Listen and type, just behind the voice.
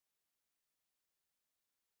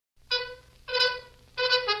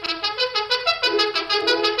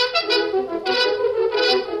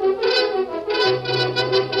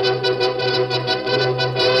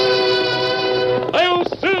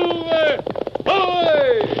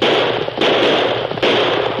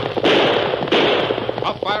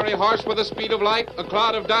horse with the speed of light, a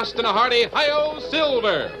cloud of dust, and a hearty hi-yo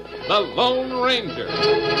Silver, the Lone Ranger.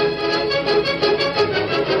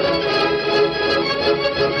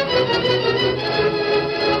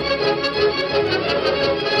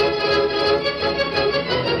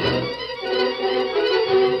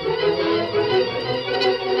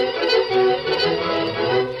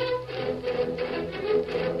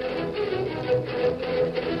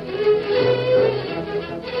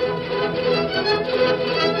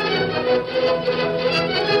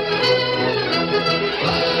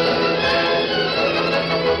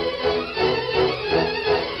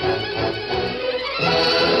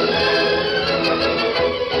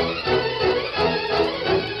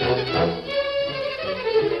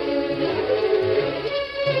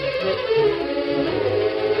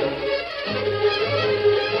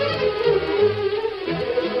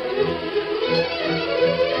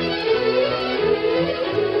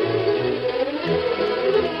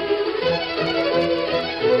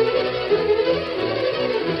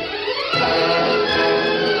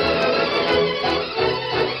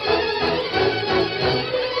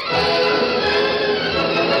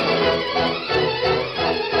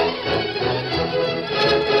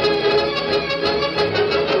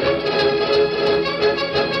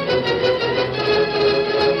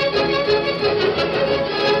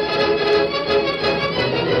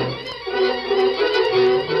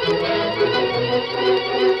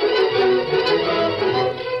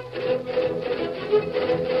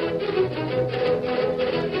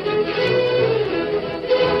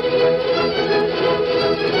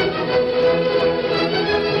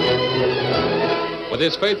 With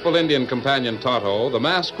his faithful Indian companion Tonto, the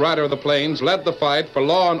masked rider of the plains led the fight for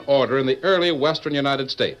law and order in the early western United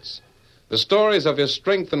States. The stories of his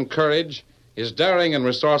strength and courage, his daring and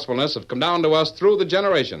resourcefulness have come down to us through the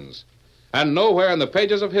generations. And nowhere in the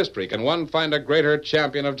pages of history can one find a greater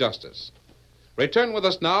champion of justice. Return with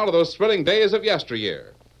us now to those thrilling days of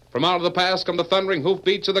yesteryear. From out of the past come the thundering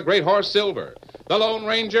hoofbeats of the great horse Silver. The Lone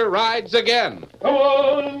Ranger rides again. Come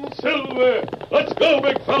on, Silver! Let's go,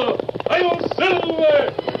 big fellow! Hi-yo,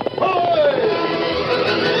 Silver!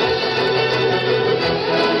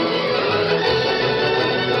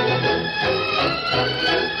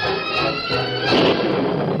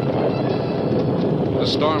 The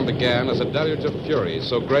storm began as a deluge of fury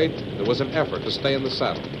so great there was an effort to stay in the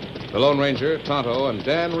saddle. The Lone Ranger, Tonto, and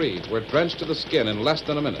Dan Reed were drenched to the skin in less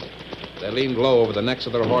than a minute. They leaned low over the necks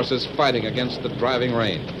of their horses, fighting against the driving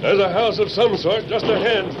rain. There's a house of some sort just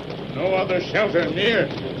ahead. No other shelter near.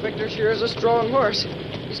 Victor sure is a strong horse.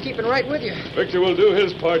 He's keeping right with you. Victor will do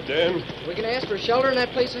his part, Dan. We can ask for shelter in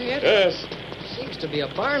that place ahead? Yes. Seems to be a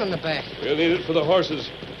barn in the back. We'll need it for the horses.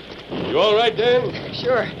 You all right, Dan?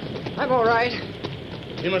 Sure. I'm all right.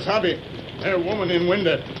 Kimasabi, that woman in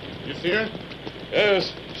window. You see her?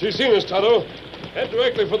 Yes. She's seen us, Tonto. Head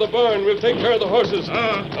directly for the barn. We'll take care of the horses.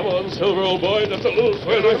 Come on, Silver, old boy. Just a little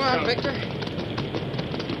further. Come on, Victor.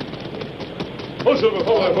 Oh, Silver,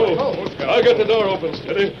 ho. I'll get the door open,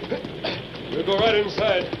 steady. We'll go right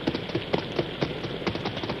inside.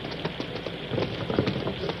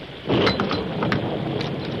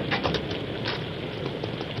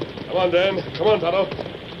 Come on, Dan. Come on, Tonto.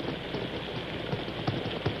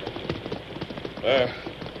 There.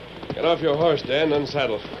 Get off your horse, Dan, and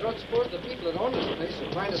unsaddle. I don't suppose the people that own this place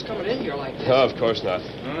would find us coming in here like this. No, of course not.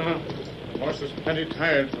 The horse is plenty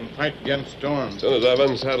tired from fight against storms. As soon as I've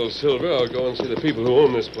unsaddled Silver, I'll go and see the people who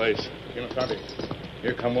own this place. Kimasabi,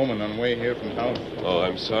 here come woman on way here from house. Oh,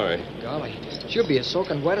 I'm sorry. Golly, she'll be as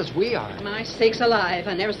soaking wet as we are. My sakes alive.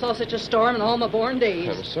 I never saw such a storm in all my born days.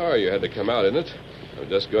 I'm sorry you had to come out in it. I'm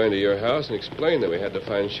just going to your house and explain that we had to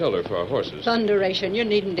find shelter for our horses. Thunderation, you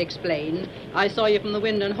needn't explain. I saw you from the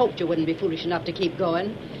window and hoped you wouldn't be foolish enough to keep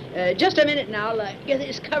going. Just a minute now. Get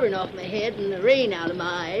this covering off my head and the rain out of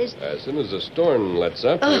my eyes. As soon as the storm lets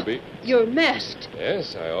up, we'll be... You're masked.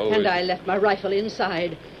 Yes, I always... And I left my rifle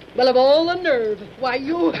inside. Well, of all the nerve. Why,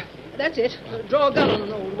 you... That's it. Draw a gun on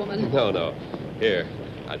an old woman. No. Here.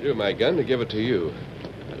 I drew my gun to give it to you.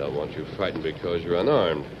 I don't want you frightened because you're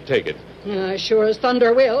unarmed. Take it. Sure as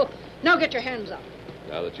thunder will. Now get your hands up.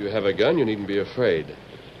 Now that you have a gun, you needn't be afraid.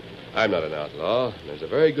 I'm not an outlaw, and there's a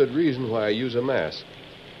very good reason why I use a mask.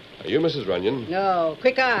 Are you Mrs. Runyon? No,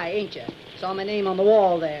 quick eye, ain't you? Saw my name on the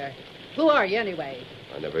wall there. Who are you, anyway?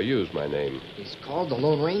 I never use my name. He's called the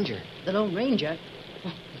Lone Ranger. The Lone Ranger?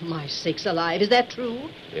 Oh, my sakes alive, is that true?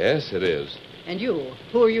 Yes, it is. And you?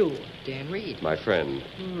 Who are you? Dan Reed. My friend.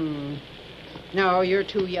 No, you're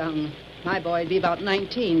too young. My boy'd be about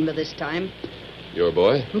 19 by this time. Your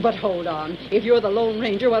boy? But hold on. If you're the Lone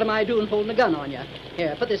Ranger, what am I doing holding a gun on you?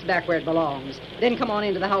 Here, put this back where it belongs. Then come on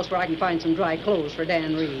into the house where I can find some dry clothes for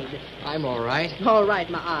Dan Reed. I'm all right. All right,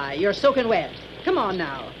 my eye. You're soaking wet. Come on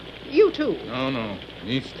now. You too. No.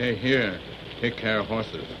 You stay here. Take care of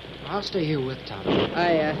horses. I'll stay here with Tonto.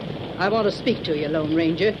 I want to speak to you, Lone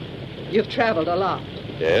Ranger. You've traveled a lot.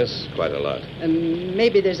 Yes, quite a lot.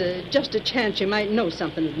 Maybe there's just a chance you might know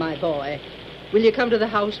something of my boy. Will you come to the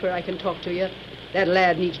house where I can talk to you? That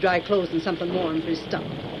lad needs dry clothes and something warm for his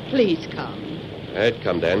stomach. Please come. All right,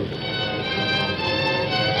 come, Dan.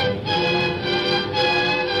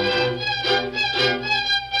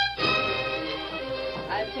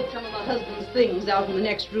 I put some of my husband's things out in the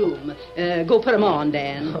next room. Go put them on,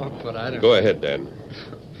 Dan. Oh, but I don't... Go ahead, Dan.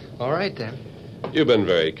 All right, then. You've been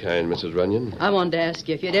very kind, Mrs. Runyon. I wanted to ask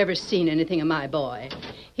you if you'd ever seen anything of my boy.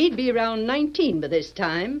 He'd be around 19 by this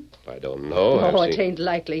time. I don't know. It ain't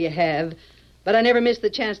likely you have. But I never missed the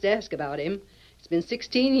chance to ask about him. It's been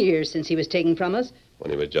 16 years since he was taken from us.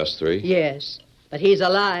 When he was just 3? Yes, but he's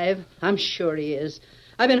alive. I'm sure he is.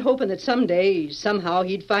 I've been hoping that someday, somehow,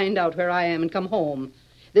 he'd find out where I am and come home.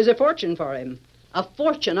 There's a fortune for him. A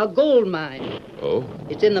fortune, a gold mine. Oh?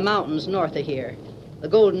 It's in the mountains north of here. The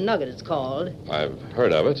Golden Nugget, it's called. I've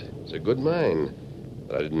heard of it. It's a good mine.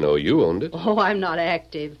 But I didn't know you owned it. Oh, I'm not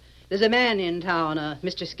active. There's a man in town,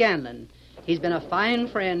 Mr. Scanlon. He's been a fine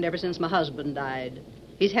friend ever since my husband died.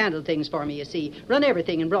 He's handled things for me, you see. Run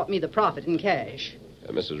everything and brought me the profit in cash.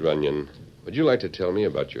 Mrs. Runyon, would you like to tell me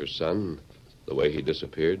about your son? The way he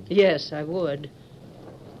disappeared? Yes, I would.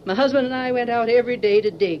 My husband and I went out every day to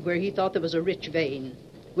dig where he thought there was a rich vein.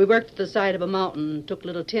 We worked at the side of a mountain and took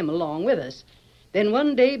little Tim along with us. Then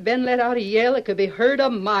one day, Ben let out a yell that could be heard a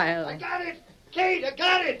mile. I got it! Kate, I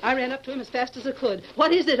got it! I ran up to him as fast as I could.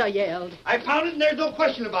 What is it? I yelled. I found it, and there's no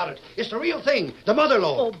question about it. It's the real thing, the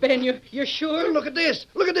mother-lode. Oh, Ben, you're sure? Look at this.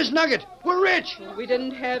 Look at this nugget. We're rich. We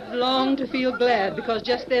didn't have long to feel glad, because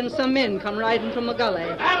just then some men come riding from the gully.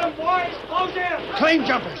 Adam, boys, close in. Claim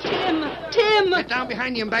jumpers. Tim! Get down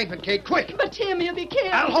behind the embankment, Kate, quick. But Tim, he'll be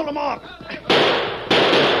killed. I'll hold him off.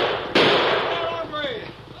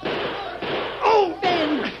 Oh!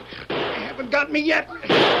 Ben! They haven't got me yet.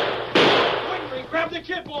 Grab the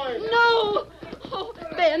kid, boys. No! Oh,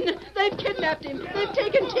 Ben, they've kidnapped him. They've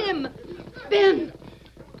taken Tim. Ben!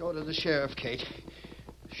 Go to the sheriff, Kate.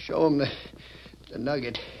 Show him the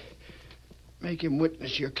nugget. Make him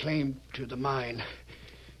witness your claim to the mine.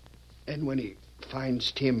 And when he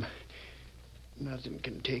finds Tim, nothing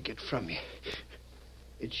can take it from you.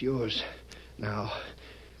 It's yours now.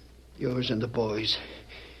 Yours and the boys.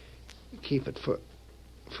 Keep it for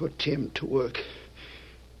Tim to work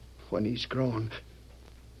when he's grown.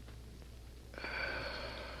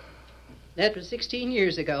 That was 16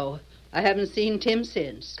 years ago. I haven't seen Tim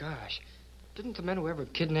since. Gosh, didn't the men who ever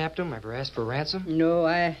kidnapped him ever ask for ransom? No,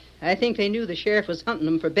 I think they knew the sheriff was hunting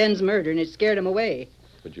them for Ben's murder, and it scared him away.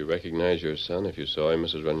 Would you recognize your son if you saw him,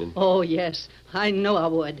 Mrs. Runyon? Oh, yes. I know I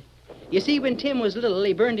would. You see, when Tim was little,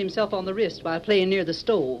 he burned himself on the wrist while playing near the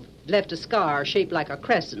stove. It left a scar shaped like a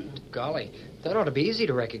crescent. Golly, that ought to be easy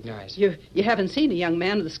to recognize. You haven't seen a young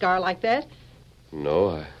man with a scar like that?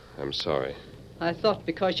 No, I'm sorry. I thought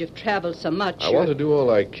because you've traveled so much... I want to do all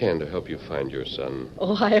I can to help you find your son.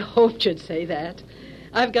 Oh, I hoped you'd say that.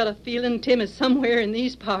 I've got a feeling Tim is somewhere in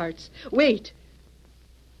these parts. Wait.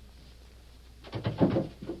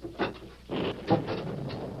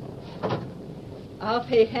 I'll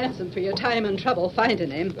pay handsome for your time and trouble finding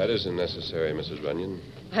him. That isn't necessary, Mrs. Runyon.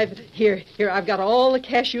 I've got all the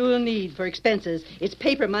cash you'll need for expenses. It's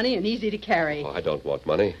paper money and easy to carry. Oh, I don't want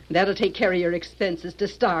money. That'll take care of your expenses to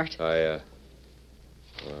start. Where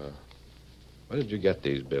did you get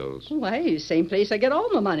these bills? Why, same place I get all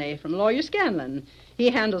my money, from Lawyer Scanlon.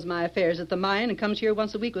 He handles my affairs at the mine and comes here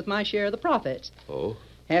once a week with my share of the profits. Oh?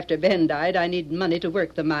 After Ben died, I needed money to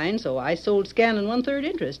work the mine, so I sold Scanlon 1/3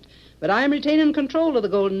 interest. But I'm retaining control of the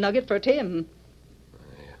Golden Nugget for Tim.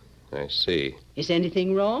 I see. Is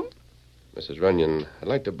anything wrong? Mrs. Runyon, I'd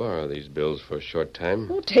like to borrow these bills for a short time.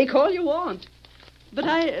 Oh, take all you want. But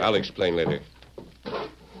I'll explain later.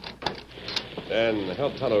 Dan,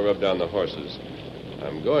 help Tonto rub down the horses.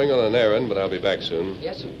 I'm going on an errand, but I'll be back soon.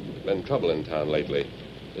 Yes, sir. Been trouble in town lately.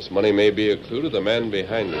 This money may be a clue to the man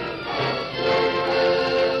behind it.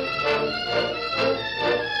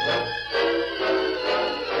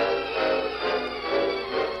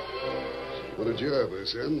 What did you ever,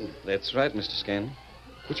 son? That's right, Mr. Scanlon.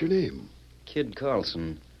 What's your name? Kid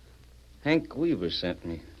Carlson. Hank Weaver sent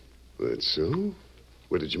me. That's so?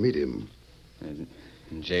 Where did you meet him? In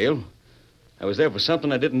jail. I was there for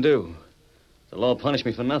something I didn't do. The law punished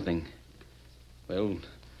me for nothing. Well,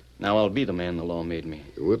 Now I'll be the man the law made me.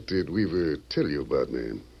 What did Weaver tell you about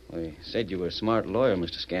me? Well, he said you were a smart lawyer,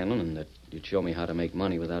 Mr. Scanlon, and that you'd show me how to make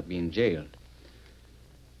money without being jailed.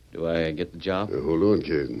 Do I get the job? Hold on,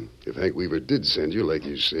 kid. If Hank Weaver did send you, like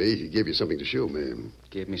you say, he gave you something to show me.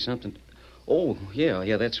 Gave me something. Oh,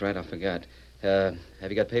 yeah, that's right. I forgot. Have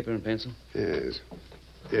you got paper and pencil? Yes.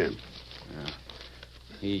 Yeah.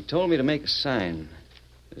 He told me to make a sign.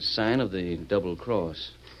 A sign of the double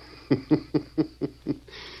cross.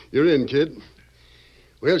 You're in, kid.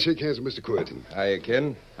 Well, shake hands with Mr. Quirt. Hiya,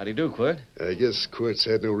 kid. How do you do, Quirt? I guess Quirt's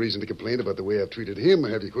had no reason to complain about the way I've treated him,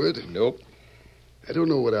 have you, Quirt? Nope. I don't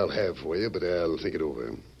know what I'll have for you, but I'll think it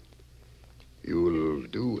over. You'll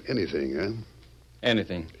do anything, huh?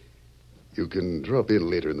 Anything. You can drop in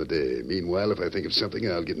later in the day. Meanwhile, if I think of something,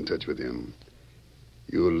 I'll get in touch with you.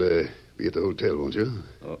 You'll be at the hotel, won't you?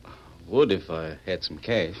 Oh, would if I had some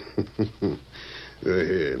cash.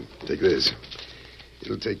 Here, take this.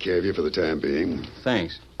 It'll take care of you for the time being.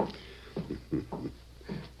 Thanks.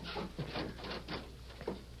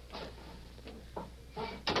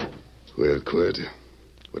 Well, Quirt,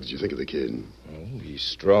 what did you think of the kid? Oh, he's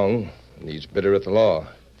strong, and he's bitter at the law.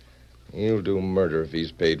 He'll do murder if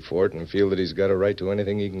he's paid for it and feel that he's got a right to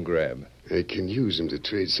anything he can grab. I can use him to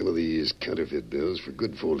trade some of these counterfeit bills for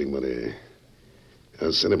good folding money.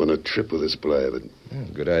 I'll send him on a trip with a supply of it. Yeah,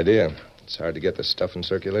 good idea. It's hard to get the stuff in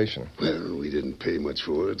circulation. Well, we didn't pay much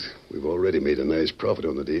for it. We've already made a nice profit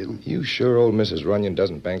on the deal. You sure old Mrs. Runyon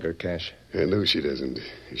doesn't bank her cash? I know she doesn't.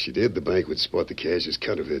 If she did, the bank would spot the cash as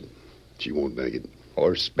counterfeit. She won't bank it.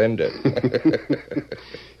 Or spend it.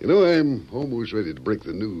 You know, I'm almost ready to break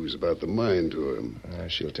the news about the mine to her.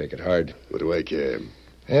 She'll take it hard. What do I care?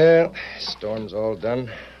 Well, storm's all done.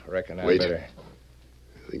 Reckon I Wait. better...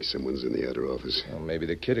 I think someone's in the outer office. Well, maybe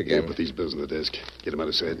the kid Yeah, again. put these bills on the desk. Get them out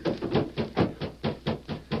of sight.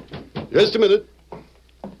 Just a minute.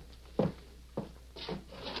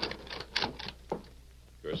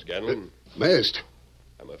 You're Scanlon? Masked.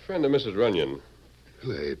 I'm a friend of Mrs. Runyon.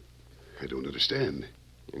 Well, I don't understand.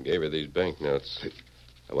 You gave her these banknotes.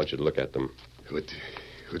 I want you to look at them.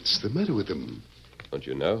 What's the matter with them? Don't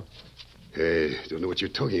you know? I don't know what you're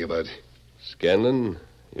talking about. Scanlon,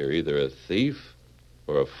 you're either a thief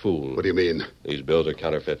or a fool. What do you mean? These bills are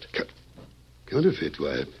counterfeit. Counterfeit?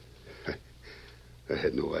 Why, I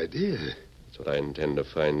had no idea. That's what I intend to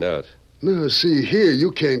find out. No, see, here,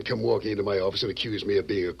 you can't come walking into my office and accuse me of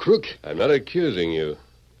being a crook. I'm not accusing you.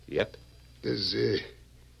 Yet. Does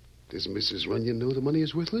Mrs. Runyon know the money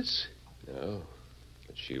is worthless? No,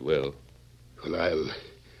 but she will. Well,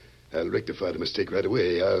 I'll rectify the mistake right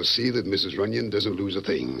away. I'll see that Mrs. Runyon doesn't lose a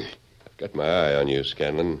thing. I've got my eye on you,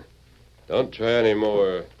 Scanlon. Don't try any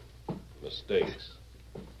more mistakes.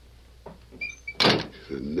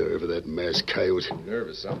 The nerve of that masked coyote. Nerve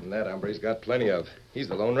is something that hombre's got plenty of. He's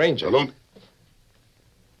the Lone Ranger. Alone?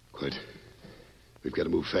 Quiet. We've got to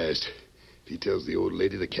move fast. If he tells the old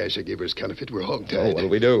lady the cash I gave her is counterfeit, we're hogtied. Oh, what'll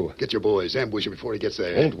we do? Get your boys. Ambush him before he gets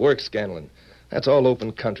there. Won't work, Scanlon. That's all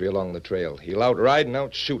open country along the trail. He'll outride and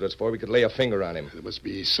outshoot us before we could lay a finger on him. There must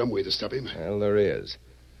be some way to stop him. Well, there is.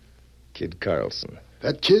 Kid Carlson.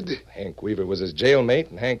 That kid? Hank Weaver was his jailmate,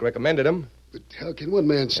 and Hank recommended him. But how can one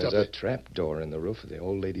man stop There's a it? trap door in the roof of the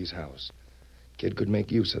old lady's house. Kid could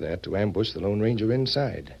make use of that to ambush the Lone Ranger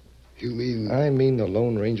inside. You mean... I mean the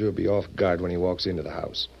Lone Ranger will be off guard when he walks into the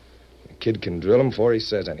house. The kid can drill him before he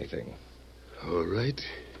says anything. All right.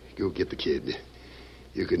 Go get the kid.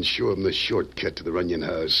 You can show him the shortcut to the Runyon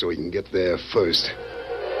house so he can get there first.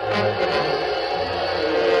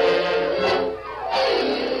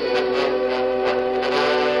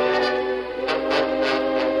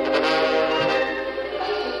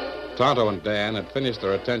 Tonto and Dan had finished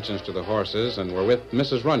their attentions to the horses and were with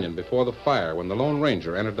Mrs. Runyon before the fire when the Lone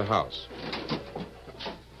Ranger entered the house.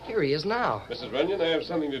 Here he is now. Mrs. Runyon, I have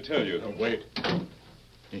something to tell you. Wait.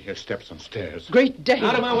 He hears steps on stairs. Great day.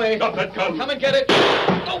 Out of my way. Drop that gun. Come and get it.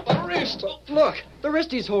 Oh, the wrist. Look, the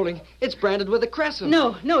wrist he's holding. It's branded with a crescent.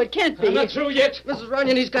 No, it can't be. I'm not through yet. Mrs.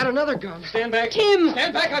 Runyon, he's got another gun. Stand back. Tim!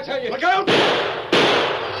 Stand back, I tell you. Look out!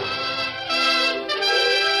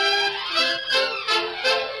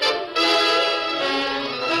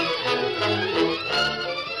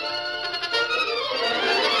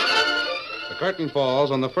 The curtain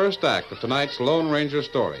falls on the first act of tonight's Lone Ranger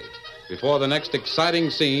story. Before the next exciting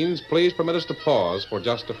scenes, please permit us to pause for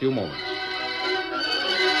just a few moments.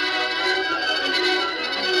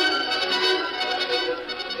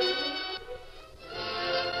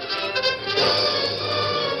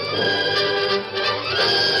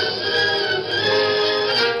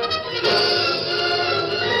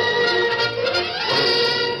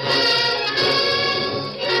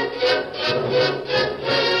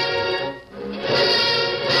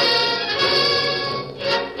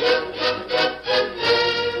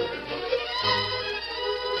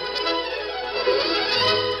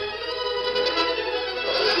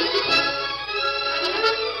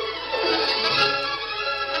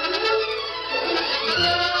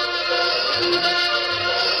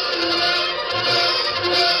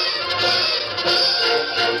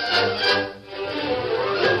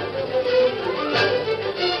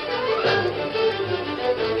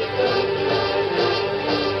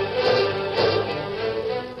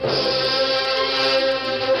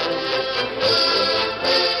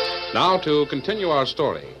 Now, to continue our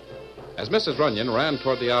story. As Mrs. Runyon ran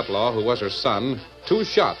toward the outlaw who was her son, 2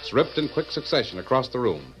 shots ripped in quick succession across the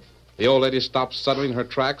room. The old lady stopped suddenly in her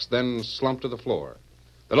tracks, then slumped to the floor.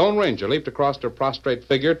 The Lone Ranger leaped across her prostrate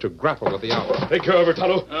figure to grapple with the outlaw. Take care of her,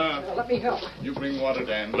 Tonto. Let me help. You bring water,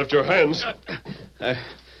 Dan. Lift your hands.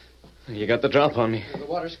 You got the drop on me. The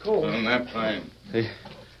water's cold. Nap time.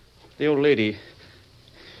 The old lady,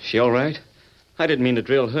 she all right? I didn't mean to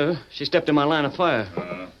drill her. She stepped in my line of fire.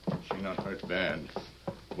 She not hurt bad.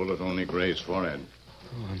 Bullet only grazed forehead.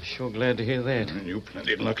 Oh, I'm sure glad to hear that. And you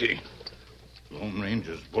plenty lucky. Lone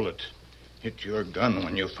Ranger's bullet hit your gun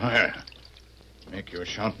when you fire. Make your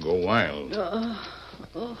shot go wild.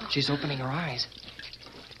 She's opening her eyes.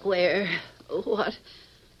 Where? What?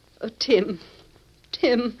 Oh, Tim.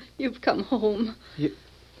 Tim, you've come home.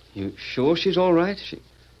 You sure she's all right? She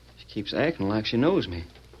keeps acting like she knows me.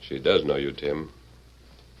 She does know you, Tim.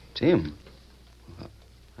 Tim?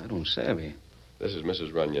 I don't savvy. This is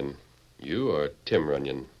Mrs. Runyon. You are Tim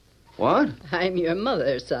Runyon. What? I'm your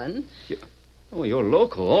mother, son. Oh, you're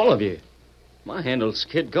local, all of you. My handle's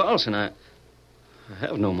Kid Carlson. I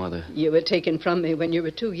have no mother. You were taken from me when you were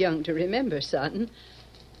too young to remember, son.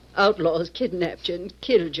 Outlaws kidnapped you and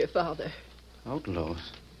killed your father.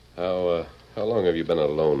 Outlaws? How long have you been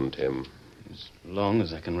alone, Tim? As long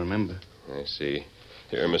as I can remember. I see.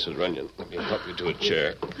 Here, Mrs. Runyon, let me help you to a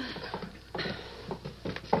chair.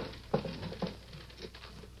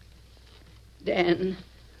 Dan,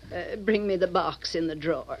 bring me the box in the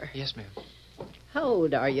drawer. Yes, ma'am. How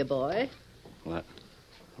old are you, boy? Well,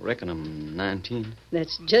 I reckon I'm 19.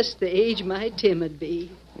 That's just the age my Tim would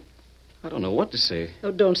be. I don't know what to say.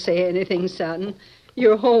 Oh, don't say anything, son.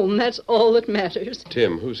 You're home. That's all that matters.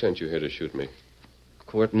 Tim, who sent you here to shoot me?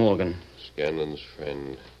 Quirt Morgan. Scanlon's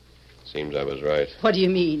friend. Seems I was right. What do you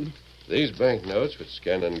mean? These banknotes which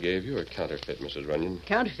Scanlon gave you are counterfeit, Mrs. Runyon.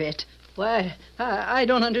 Counterfeit? Why, I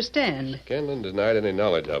don't understand. Scanlon denied any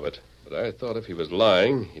knowledge of it, but I thought if he was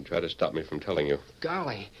lying, he'd try to stop me from telling you.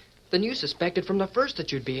 Golly. Then you suspected from the first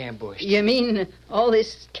that you'd be ambushed. You mean all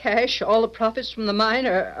this cash, all the profits from the mine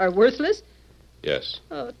are worthless? Yes.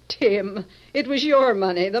 Oh, Tim, it was your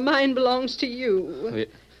money. The mine belongs to you.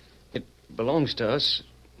 It belongs to us.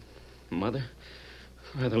 Mother,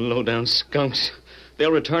 the low-down skunks.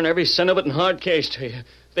 They'll return every cent of it in hard cash to you.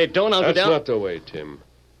 If they don't, I'll go That's down... not the way, Tim.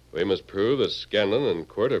 We must prove that Scanlon and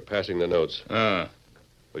Quirt are passing the notes.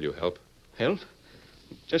 Will you help? Help?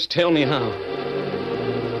 Just tell me how.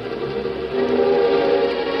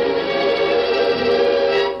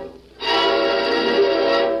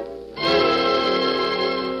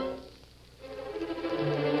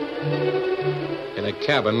 In a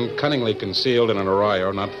cabin cunningly concealed in an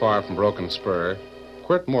arroyo not far from Broken Spur,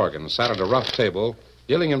 Quirt Morgan sat at a rough table,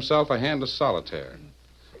 dealing himself a hand of solitaire.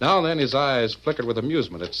 Now and then his eyes flickered with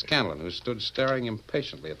amusement at Scanlon, who stood staring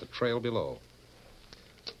impatiently at the trail below.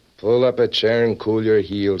 Pull up a chair and cool your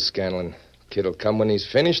heels, Scanlon. Kid'll come when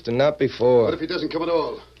he's finished and not before. What if he doesn't come at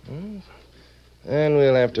all? Then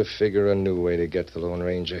we'll have to figure a new way to get to the Lone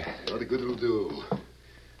Ranger. What a good it'll do.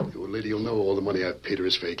 The old lady will know all the money I've paid her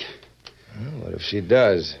is fake. Well, what if she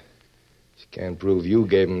does? She can't prove you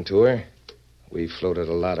gave them to her. We floated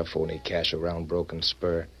a lot of phony cash around Broken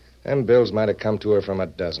Spur. Them bills might have come to her from a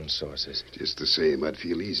dozen sources. Just the same, I'd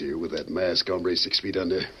feel easier with that masked hombre 6 feet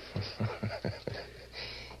under.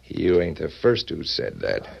 You ain't the first who said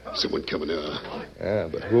that. Someone coming,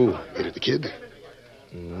 But who? Ain't it the kid?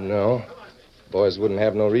 No. Boys wouldn't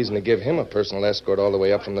have no reason to give him a personal escort all the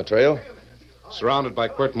way up from the trail. Surrounded by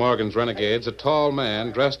Quirt Morgan's renegades, a tall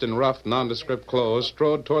man dressed in rough, nondescript clothes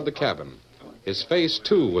strode toward the cabin. His face,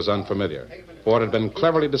 too, was unfamiliar, for it had been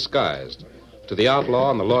cleverly disguised. To the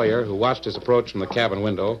outlaw and the lawyer who watched his approach from the cabin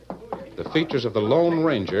window, the features of the Lone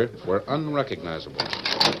Ranger were unrecognizable.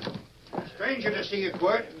 Stranger to see you,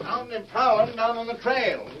 Quirt. Out and prowling down on the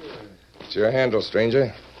trail. It's your handle,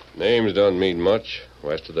 stranger. Names don't mean much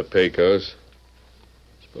west of the Pecos.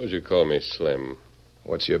 Suppose you call me Slim.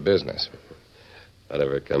 What's your business?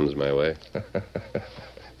 Whatever comes my way.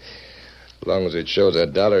 As long as it shows a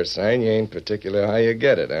dollar sign, you ain't particular how you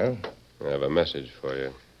get it, huh? I have a message for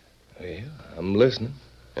you. Well, I'm listening.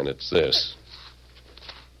 And it's this.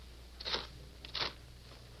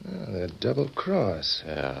 Oh, the double cross.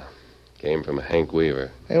 Yeah. Came from Hank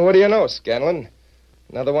Weaver. Hey, what do you know, Scanlon?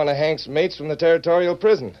 Another one of Hank's mates from the territorial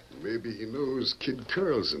prison. Maybe he knows Kid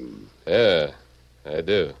Carlson. Yeah, I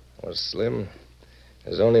do. Well, Slim,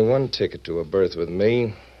 there's only one ticket to a berth with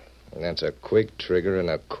me, and that's a quick trigger and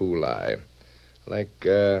a cool eye. Like,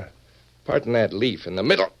 parting that leaf in the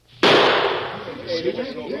middle.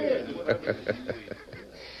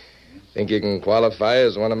 Think you can qualify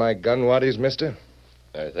as one of my gun waddies, mister?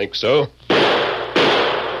 I think so.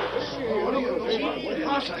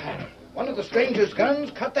 One of the stranger's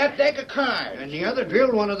guns cut that deck of cards. And the other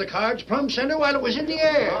drilled one of the cards plumb center while it was in the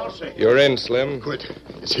air. You're in, Slim. Quit.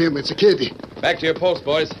 It's him. It's a kid. Back to your post,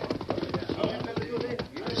 boys.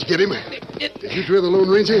 Did you get him? Did you drill the Lone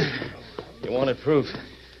Ranger? You wanted proof.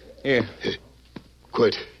 Here.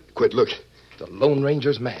 Quit. Look. The Lone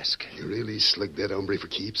Ranger's mask. You really slugged that hombre for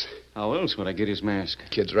keeps? How else would I get his mask?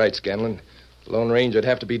 Kid's right, Scanlon. Lone Ranger'd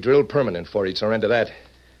have to be drilled permanent before he'd surrender that.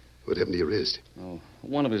 What happened to your wrist? Oh,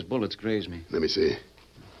 one of his bullets grazed me. Let me see.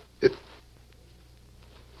 The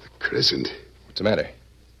crescent. What's the matter?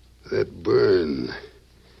 That burn.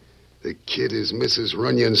 The kid is Mrs.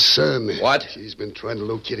 Runyon's son. What? She's been trying to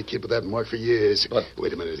locate a kid with that mark for years. But...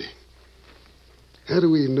 Wait a minute. How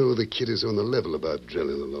do we know the kid is on the level about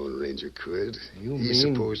drilling the Lone Ranger, Quid? He's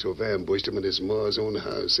supposed to have ambushed him in his ma's own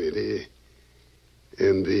house, ain't he?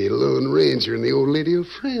 And the Lone Ranger and the old lady are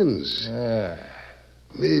friends.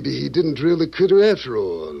 Maybe he didn't drill the critter after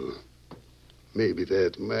all. Maybe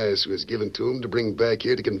that mask was given to him to bring back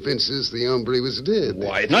here to convince us the hombre was dead.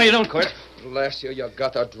 Why? No, you don't, Quirt. Last year you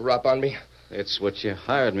got the drop on me. It's what you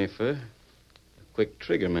hired me for. A quick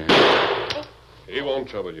trigger man. He won't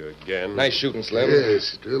trouble you again. Nice shooting, Slim.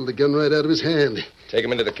 Yes, drilled the gun right out of his hand. Take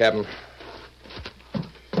him into the cabin.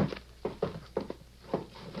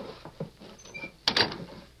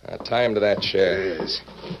 Now, tie him to that chair. Yes.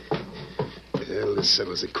 Well, this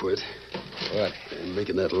settles it, Quid. What? I'm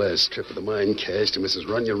making that last trip of the mine cash to Mrs.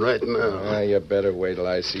 Runyon right now. You better wait till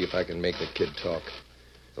I see if I can make the kid talk.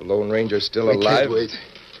 The Lone Ranger's still I alive? can't wait.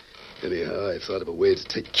 Anyhow, I've thought of a way to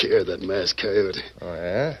take care of that masked coyote. Oh,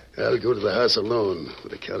 yeah? I'll go to the house alone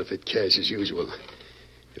with the counterfeit cash as usual.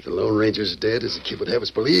 If the Lone Ranger's dead, as the kid would have us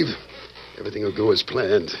believe, everything will go as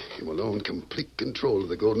planned. He will own complete control of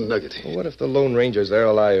the Golden Nugget. Well, what if the Lone Ranger's there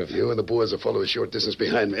alive? You and the boys will follow a short distance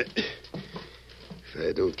behind me. If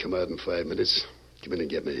I don't come out in 5 minutes, come in and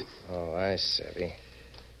get me. Oh, I savvy.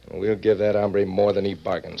 We'll give that hombre more than he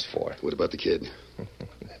bargains for. What about the kid?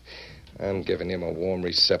 I'm giving him a warm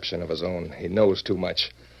reception of his own. He knows too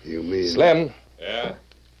much. You mean... Slim. Yeah?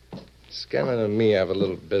 Scanlon and me have a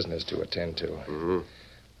little business to attend to. Mm-hmm.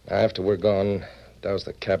 After we're gone, douse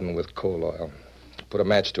the cabin with coal oil. Put a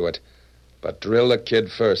match to it. But drill the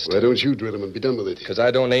kid first. Why don't you drill him and be done with it? Because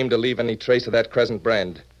I don't aim to leave any trace of that crescent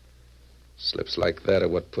brand. Slips like that are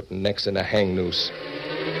what put necks in a hang noose.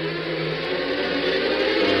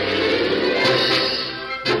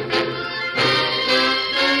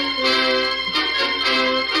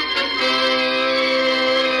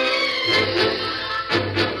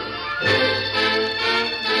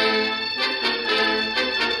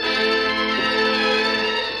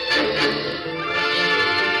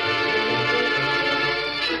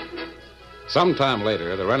 Some time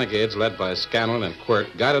later, the renegades, led by Scanlon and Quirt,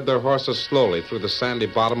 guided their horses slowly through the sandy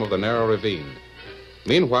bottom of the narrow ravine.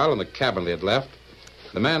 Meanwhile, in the cabin they had left,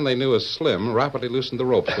 the man they knew as Slim rapidly loosened the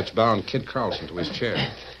ropes which bound Kid Carlson to his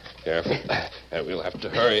chair. Careful. We'll have to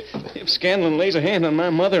hurry. If Scanlon lays a hand on my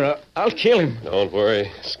mother, I'll kill him. Don't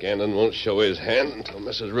worry. Scanlon won't show his hand until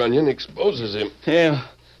Mrs. Runyon exposes him. Yeah,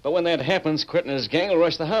 but when that happens, Quirt and his gang will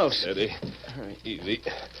rush the house. Steady. Easy.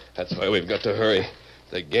 That's why we've got to hurry.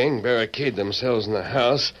 The gang barricade themselves in the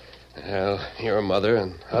house. Well, your mother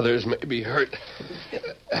and others may be hurt.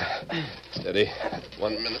 Steady.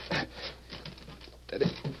 1 minute. Steady.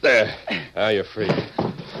 There. Now you're free.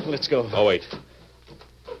 Let's go. Oh, wait.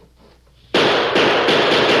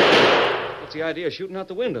 What's the idea of shooting out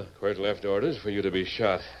the window? Quirt left orders for you to be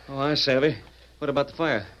shot. Oh, I savvy. What about the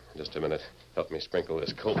fire? Just a minute. Help me sprinkle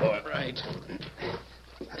this coal oil. Right.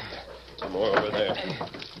 Some more over there.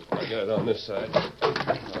 I'll get it on this side. All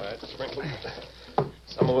right, sprinkle.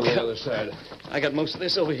 Some over the other side. I got most of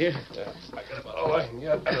this over here. Yeah, I got about all I can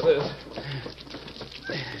get out of this.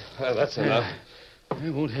 Well, that's enough. I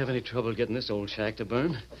won't have any trouble getting this old shack to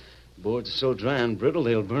burn. Boards are so dry and brittle,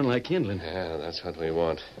 they'll burn like kindling. Yeah, that's what we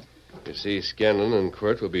want. You see, Scanlon and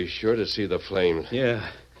Quirt will be sure to see the flames.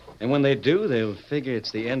 Yeah. And when they do, they'll figure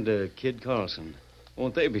it's the end of Kid Carlson.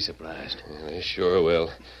 Won't they be surprised? Yeah, they sure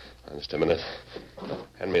will. Now, just a minute.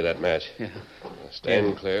 Hand me that match. Yeah.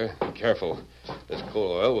 Stand clear. Be careful. This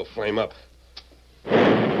coal oil will flame up.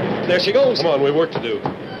 There she goes. Come on, we've work to do.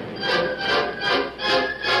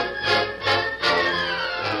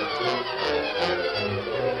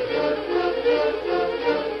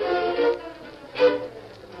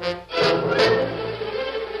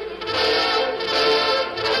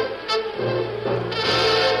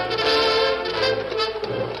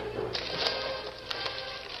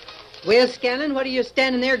 Well, Scanlon, what are you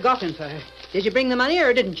standing there gawking for? Did you bring the money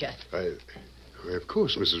or didn't you? Why, of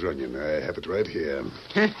course, Mrs. Runyon. I have it right here.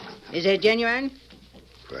 Huh? Is it genuine?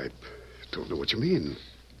 I don't know what you mean.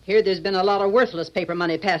 Here, there's been a lot of worthless paper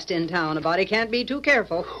money passed in town. A body can't be too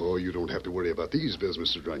careful. Oh, you don't have to worry about these bills,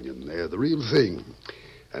 Mr. Runyon. They're the real thing.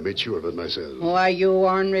 I made sure of it myself. Why, you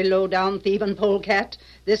ornery, low-down, thieving polecat.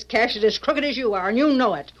 This cash is as crooked as you are, and you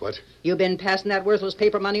know it. What? You've been passing that worthless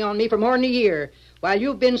paper money on me for more than a year, while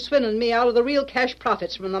you've been swindling me out of the real cash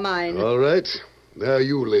profits from the mine. All right. Now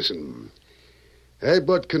you listen. I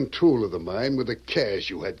bought control of the mine with the cash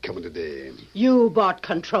you had coming today. You bought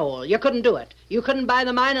control. You couldn't do it. You couldn't buy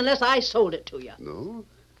the mine unless I sold it to you. No?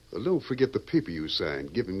 Well, don't forget the paper you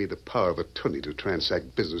signed, giving me the power of attorney to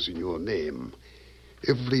transact business in your name.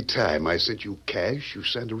 Every time I sent you cash, you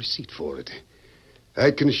signed a receipt for it.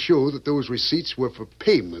 I can show that those receipts were for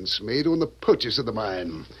payments made on the purchase of the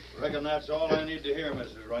mine. Reckon that's all I need to hear,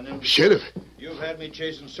 Mrs. Runyon. Sheriff! You've had me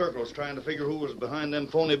chasing circles trying to figure who was behind them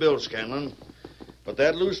phony bills, Scanlon. But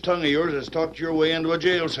that loose tongue of yours has talked your way into a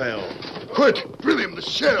jail cell. Quirt! Drill him, the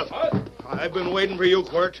sheriff! I've been waiting for you,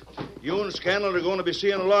 Quirt. You and Scanlon are going to be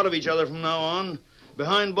seeing a lot of each other from now on.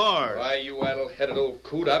 Behind bars. Why, you addle-headed old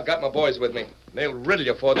coot, I've got my boys with me. They'll riddle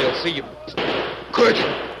you before they'll see you. Quirt!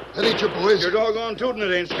 That ain't your boys. You're doggone tootin'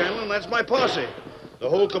 it ain't, Scanlon. That's my posse. The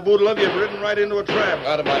whole caboodle of you have ridden right into a trap.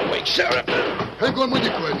 Out of my way, Sheriff. I'm going with you,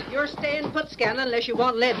 Quirt. You're staying put, Scanlon, unless you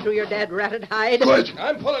want lead through your dead ratted hide. Quirt!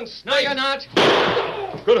 I'm pulling snake. No, you're not.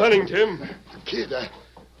 Good hunting, Tim. Kid,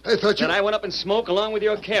 I thought you... Then I went up and smoked along with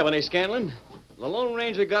your cabin, eh, Scanlon? The Lone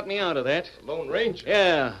Ranger got me out of that. Lone Ranger?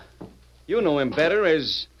 Yeah. You know him better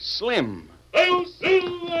as Slim. Hail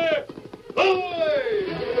Silver!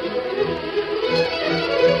 Away!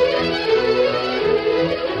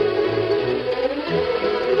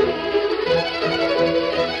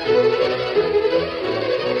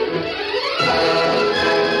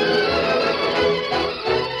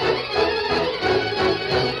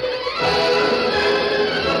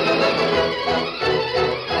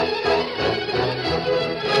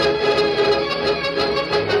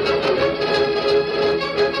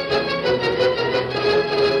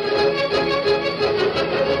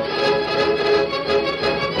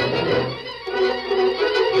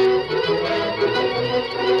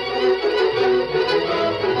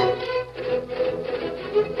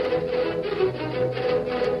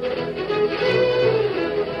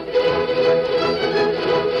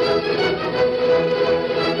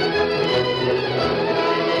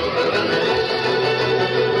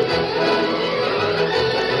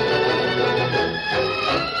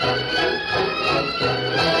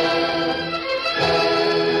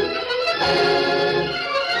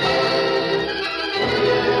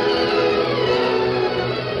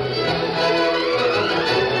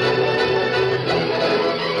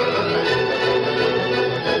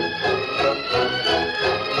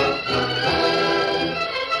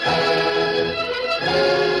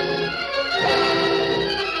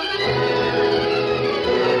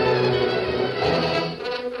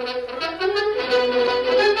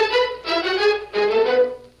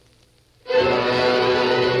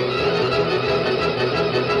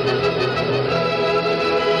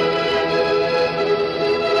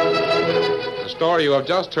 The story you have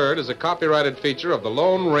just heard is a copyrighted feature of the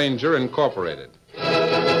Lone Ranger Incorporated.